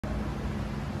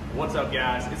What's up,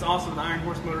 guys? It's Austin with Iron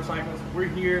Horse Motorcycles. We're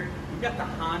here. We've got the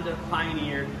Honda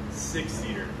Pioneer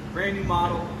 6-seater, brand new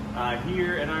model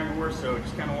here at Iron Horse. So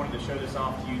just kind of wanted to show this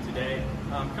off to you today.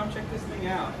 Come check this thing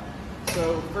out.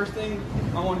 So first thing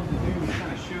I wanted to do was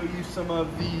kind of show you some of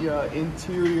the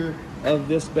interior of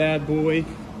this bad boy.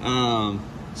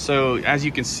 So as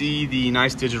you can see, the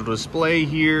nice digital display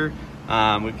here.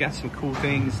 We've got some cool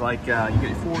things like you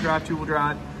get 4-drive, 2-wheel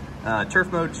drive.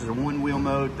 Turf mode, which is a one-wheel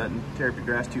mode, doesn't tear up your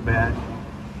grass too bad.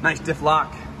 Nice diff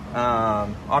lock,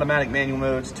 automatic manual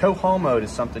modes. Tow haul mode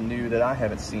is something new that I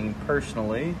haven't seen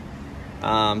personally.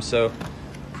 So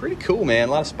pretty cool, man.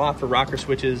 A lot of spot for rocker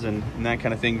switches and that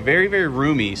kind of thing. Very, very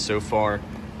roomy so far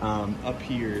up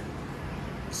here.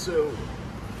 So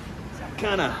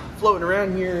kind of floating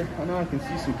around here. I know I can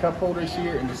see some cup holders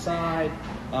here in the side.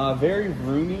 Very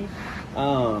roomy.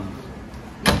 I'm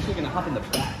actually gonna hop in the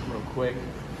back real quick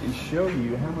and show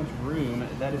you how much room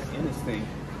that is in this thing.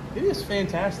 It is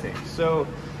fantastic. So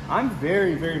I'm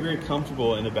very, very, very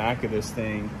comfortable in the back of this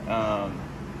thing.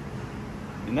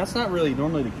 And that's not really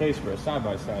normally the case for a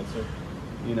side-by-side. So,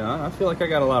 you know, I feel like I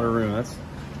got a lot of room. That's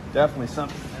definitely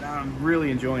something that I'm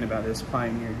really enjoying about this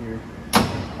Pioneer here.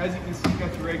 As you can see, you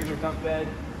got your regular dump bed,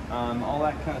 all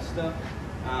that kind of stuff.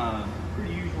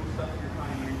 Pretty usual stuff for your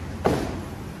Pioneer.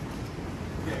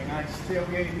 Got a nice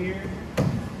tailgate here.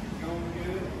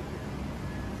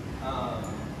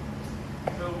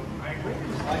 So I really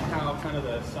just like how kind of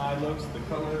the side looks. The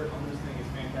color on this thing is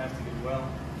fantastic as well.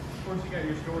 Of course, you got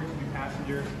your storage to be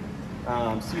passenger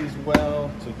seat as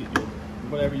well to get your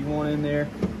whatever you want in there.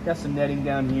 Got some netting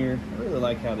down here. I really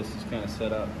like how this is kind of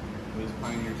set up with this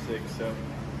Pioneer 6. So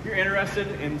if you're interested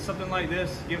in something like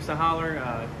this, give us a holler.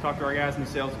 Talk to our guys in the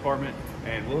sales department,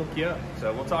 and we'll hook you up.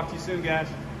 So we'll talk to you soon, guys.